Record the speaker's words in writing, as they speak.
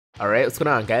Alright, what's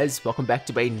going on guys? Welcome back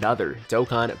to another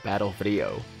Dokkan battle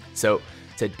video. So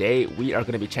today we are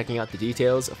going to be checking out the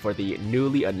details for the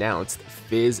newly announced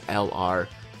PHY LR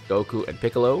Goku and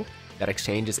Piccolo that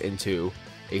exchanges into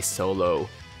a solo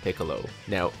Piccolo.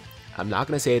 Now, I'm not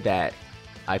going to say that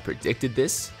I predicted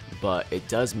this, but it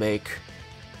does make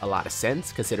a lot of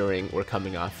sense considering we're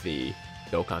coming off the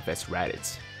Dokkan Fest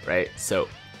Raditz, right? So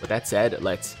with that said,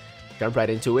 let's jump right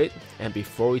into it, and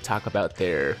before we talk about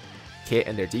their kit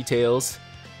and their details,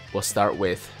 we'll start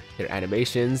with their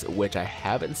animations, which I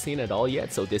haven't seen at all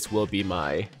yet, so this will be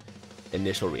my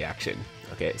initial reaction.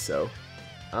 Okay, so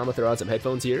I'm gonna throw on some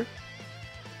headphones here,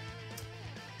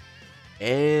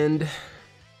 and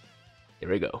here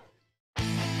we go.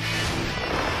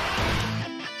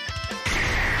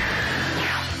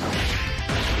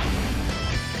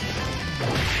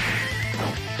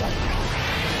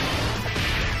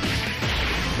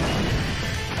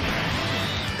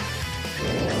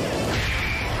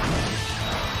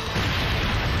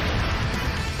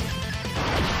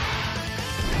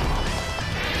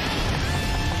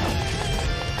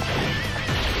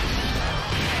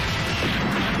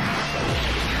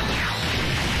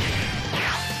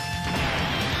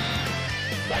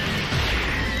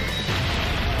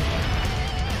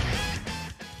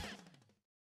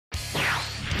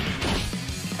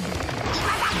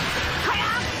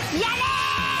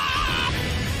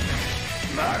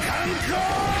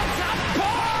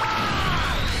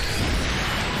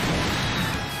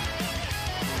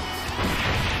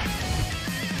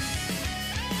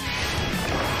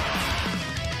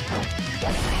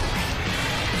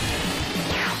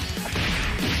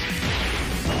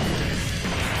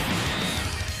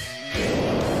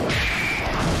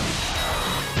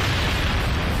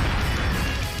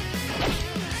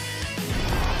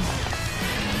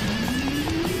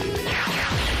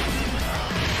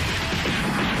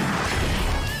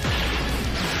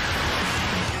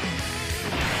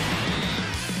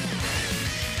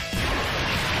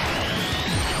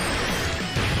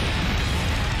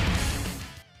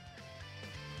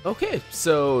 Okay,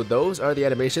 so those are the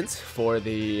animations for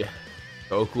the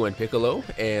Goku and Piccolo,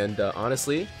 and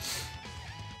honestly,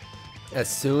 as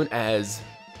soon as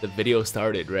the video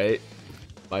started, right,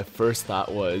 my first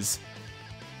thought was,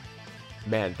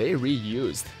 man, they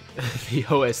reused the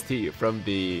OST from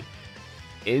the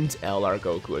Int LR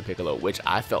Goku and Piccolo, which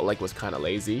I felt like was kind of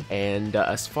lazy. And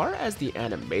as far as the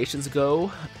animations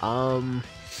go,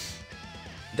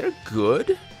 they're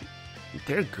good,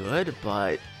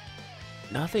 but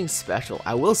nothing special.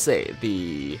 I will say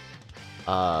the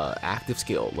active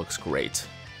skill looks great,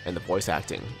 and the voice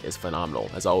acting is phenomenal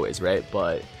as always, right?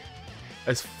 But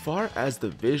as far as the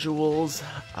visuals,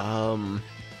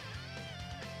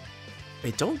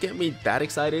 they don't get me that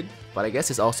excited. But I guess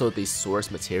it's also the source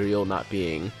material not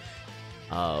being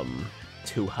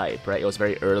too hype, right? It was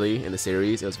very early in the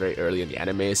series, it was very early in the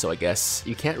anime, so I guess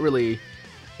you can't really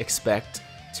expect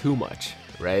too much,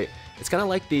 right? It's kind of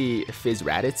like the PHY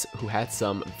Raditz, who had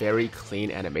some very clean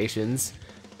animations,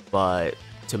 but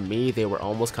to me they were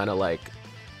almost kind of like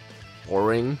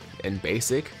boring and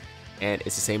basic. And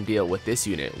it's the same deal with this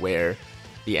unit, where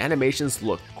the animations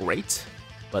look great,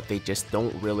 but they just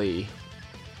don't really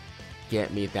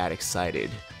get me that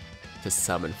excited to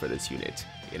summon for this unit,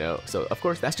 you know? So of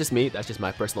course, that's just me, that's just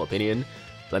my personal opinion.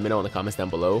 Let me know in the comments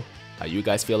down below how you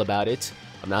guys feel about it.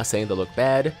 I'm not saying they look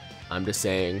bad, I'm just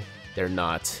saying they're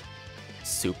not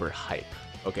super hype.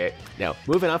 Okay, now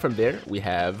moving on from there, we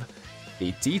have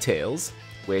the details,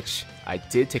 which I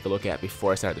did take a look at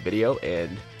before I started the video,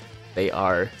 and they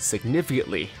are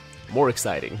significantly more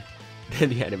exciting than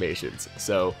the animations.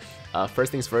 So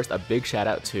first things first, a big shout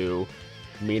out to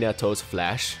Minato's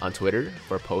Flash on Twitter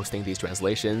for posting these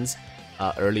translations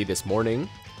early this morning.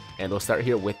 And we'll start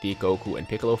here with the Goku and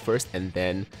Piccolo first, and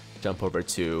then jump over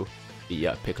to the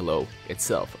Piccolo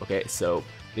itself. Okay, so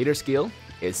leader skill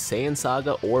is Saiyan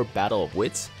Saga or Battle of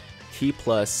Wits. Key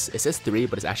plus, it says 3,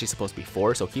 but it's actually supposed to be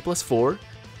 4. So key plus 4,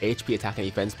 HP attack and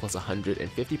defense plus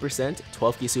 150%,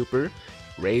 12 key super,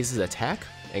 raises attack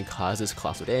and causes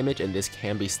colossal damage, and this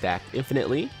can be stacked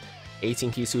infinitely. 18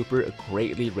 key super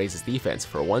greatly raises defense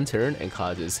for 1 turn and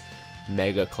causes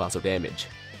mega colossal damage.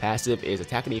 Passive is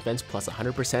attack and defense plus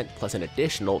 100% plus an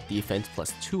additional defense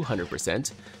plus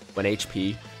 200% when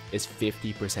HP is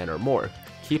 50% or more.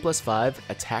 Key plus 5,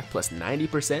 attack plus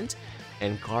 90%,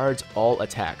 and guards all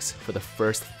attacks for the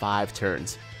first 5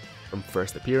 turns from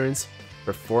first appearance.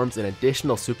 Performs an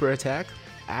additional super attack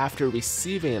after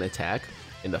receiving an attack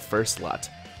in the first slot,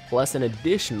 plus an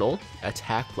additional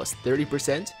attack plus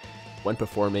 30% when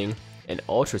performing an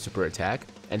ultra super attack,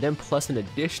 and then plus an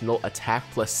additional attack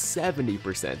plus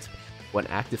 70% when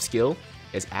active skill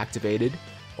is activated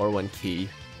or when ki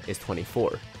is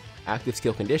 24. Active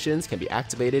skill conditions can be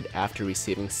activated after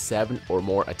receiving 7 or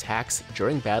more attacks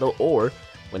during battle or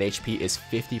when HP is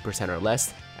 50% or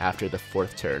less after the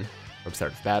 4th turn from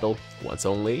start of battle, once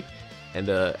only. And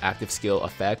the active skill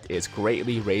effect is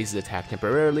greatly raises attack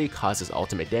temporarily, causes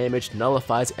ultimate damage,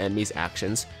 nullifies enemies'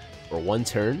 actions for 1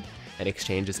 turn, and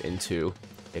exchanges into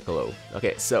Piccolo.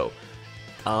 Okay, so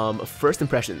first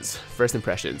impressions.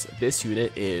 This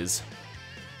unit is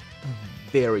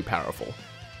very powerful.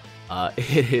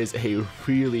 It is a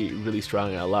really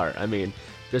strong LR. I mean,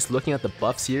 just looking at the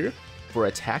buffs here, for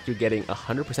attack you're getting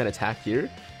 100% attack here,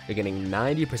 you're getting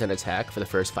 90% attack for the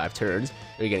first 5 turns,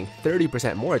 you're getting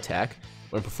 30% more attack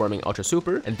when performing Ultra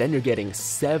Super, and then you're getting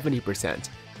 70%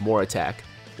 more attack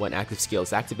when active skill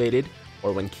is activated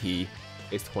or when ki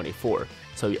is 24.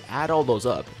 So you add all those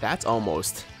up, that's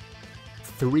almost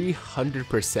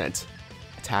 300%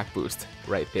 attack boost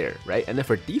right there, right? And then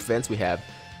for defense, we have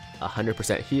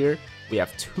 100% here, we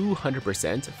have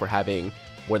 200% for having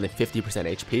more than 50%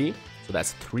 HP, so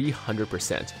that's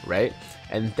 300%, right?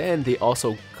 And then they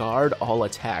also guard all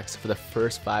attacks for the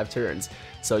first 5 turns.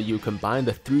 So you combine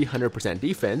the 300%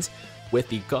 defense with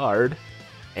the guard,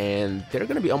 and they're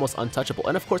going to be almost untouchable.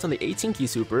 And of course, on the 18 key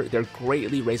super, they're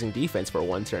greatly raising defense for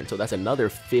 1 turn, so that's another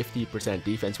 50%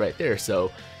 defense right there.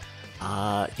 So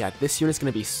yeah, this unit's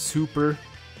going to be super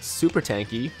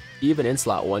tanky, even in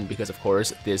slot 1, because of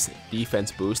course this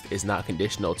defense boost is not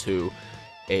conditional to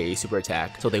a super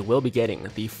attack, so they will be getting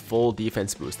the full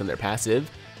defense boost on their passive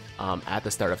at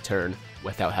the start of turn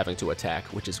without having to attack,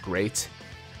 which is great.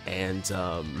 And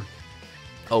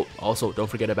oh, also don't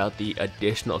forget about the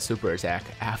additional super attack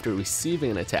after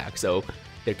receiving an attack. So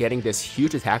they're getting this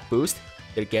huge attack boost,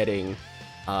 they're getting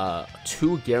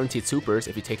 2 guaranteed supers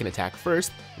if you take an attack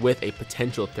first, with a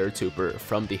potential 3rd super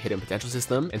from the hidden potential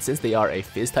system. And since they are a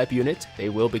Fizz type unit, they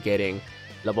will be getting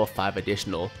level 5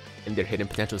 additional in their hidden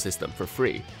potential system for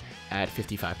free at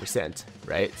 55%,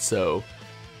 right? So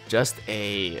just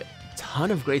a ton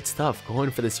of great stuff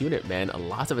going for this unit, man.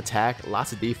 Lots of attack,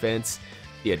 lots of defense,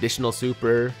 the additional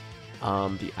super,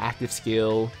 the active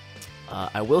skill.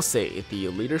 I will say the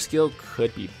leader skill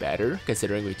could be better,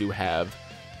 considering we do have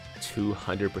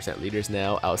 200% leaders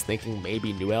now. I was thinking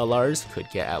maybe new LRs could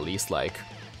get at least like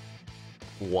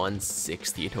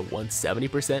 160 to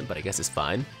 170%, but I guess it's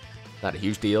fine. Not a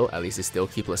huge deal, at least it's still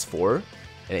Ki +4,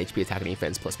 and HP attack and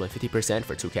defense plus 150%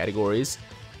 for 2 categories,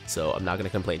 so I'm not going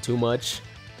to complain too much.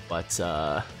 But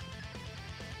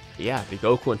yeah, the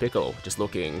Goku and Piccolo just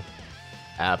looking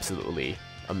absolutely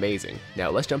amazing.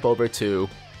 Now let's jump over to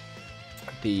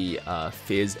the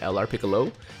Fizz LR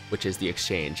Piccolo, which is the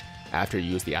exchange after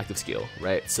you use the active skill,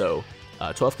 right? So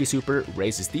 12 key super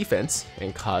raises defense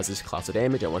and causes colossal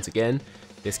damage, and once again,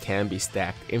 this can be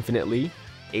stacked infinitely.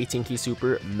 18 key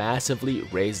super massively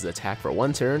raises attack for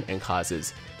 1 turn and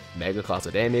causes mega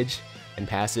colossal damage, and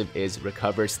passive is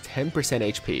recovers 10%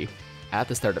 HP at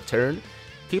the start of turn,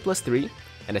 Ki +3,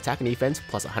 and attack and defense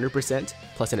plus 100%,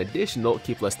 plus an additional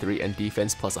Ki +3 and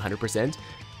defense plus 100%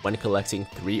 when collecting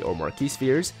 3 or more key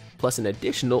spheres, plus an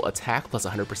additional attack plus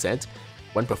 100%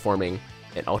 when performing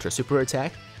an ultra super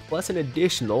attack, plus an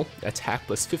additional attack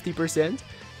plus 50%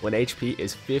 when HP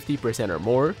is 50% or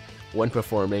more when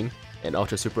performing an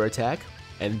ultra super attack,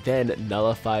 and then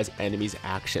nullifies enemies'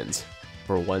 actions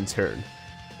for 1 turn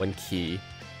when Ki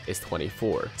is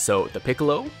 24. So the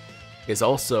Piccolo is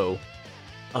also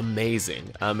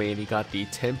amazing. I mean, you got the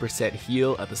 10%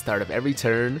 heal at the start of every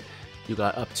turn, you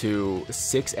got up to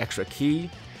 6 extra Ki.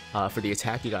 For the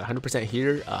attack, you got 100%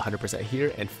 here, 100%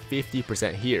 here, and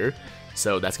 50% here.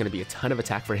 So that's going to be a ton of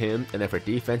attack for him. And then for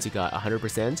defense, you got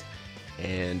 100%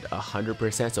 and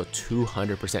 100%, so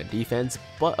 200% defense.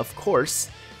 But of course,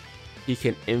 he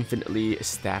can infinitely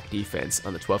stack defense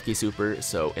on the 12 key super.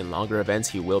 So in longer events,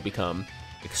 he will become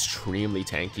extremely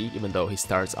tanky, even though he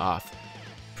starts off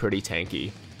pretty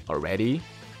tanky already.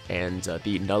 And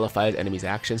the nullified enemies'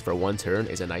 actions for 1 turn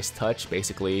is a nice touch.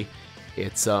 Basically,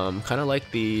 it's kind of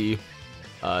like the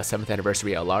 7th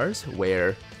anniversary LRs,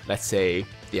 where let's say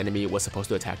the enemy was supposed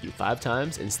to attack you 5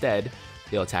 times, instead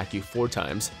they'll attack you 4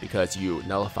 times because you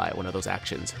nullify one of those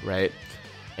actions, right?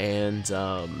 And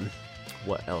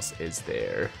what else is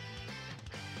there?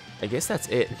 I guess that's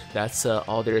it. That's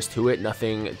all there is to it.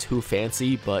 Nothing too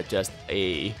fancy, but just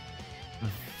a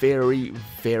very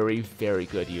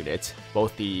good unit.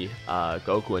 Both the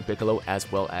Goku and Piccolo,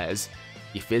 as well as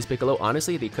the Fizz Piccolo.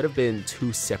 Honestly, they could have been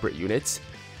 2 separate units,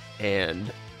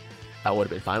 and I would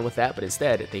have been fine with that, but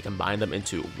instead, they combined them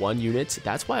into 1 unit.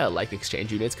 That's why I like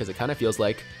exchange units, because it kind of feels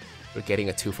like we're getting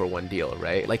a 2-for-1 deal,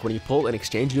 right? Like when you pull an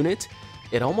exchange unit,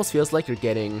 it almost feels like you're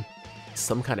getting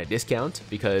some kind of discount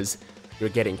because you're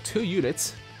getting 2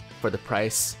 units for the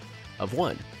price of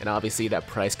 1. And obviously that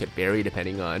price could vary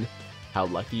depending on how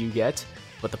lucky you get.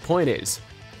 But the point is,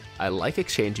 I like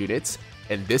exchange units,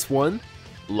 and this one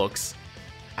looks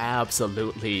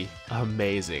absolutely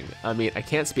amazing. I mean, I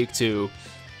can't speak to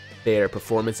their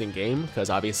performance in game because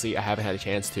obviously I haven't had a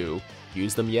chance to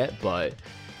use them yet, but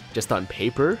just on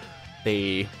paper,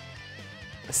 they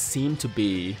seem to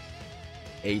be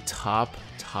a top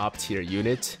tier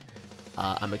unit.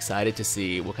 I'm excited to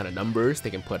see what kind of numbers they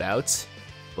can put out,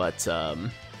 but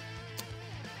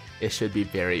it should be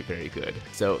very good.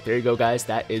 So there you go, guys.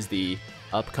 That is the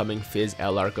upcoming Fizz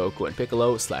LR Goku and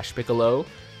Piccolo.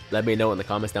 Let me know in the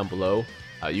comments down below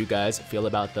how you guys feel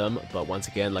about them. But once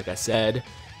again, like I said,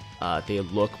 they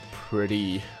look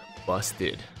pretty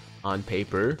busted on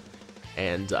paper,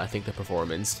 and I think the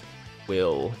performance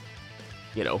will,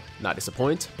 you know, not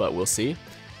disappoint, but we'll see.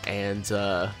 And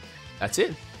that's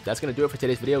it. That's gonna do it for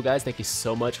today's video, guys. Thank you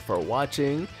so much for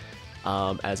watching.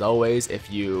 As always,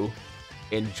 if you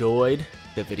enjoyed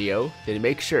the video, then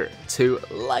make sure to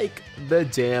like the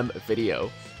damn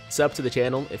video. Sub to the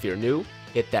channel if you're new.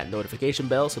 Hit that notification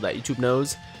bell so that YouTube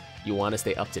knows you want to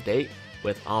stay up to date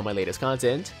with all my latest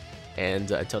content.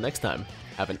 And until next time,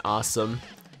 have an awesome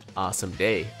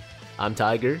day. I'm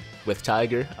Tiger with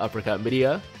Tiger Uppercut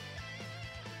Media,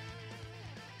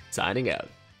 signing out.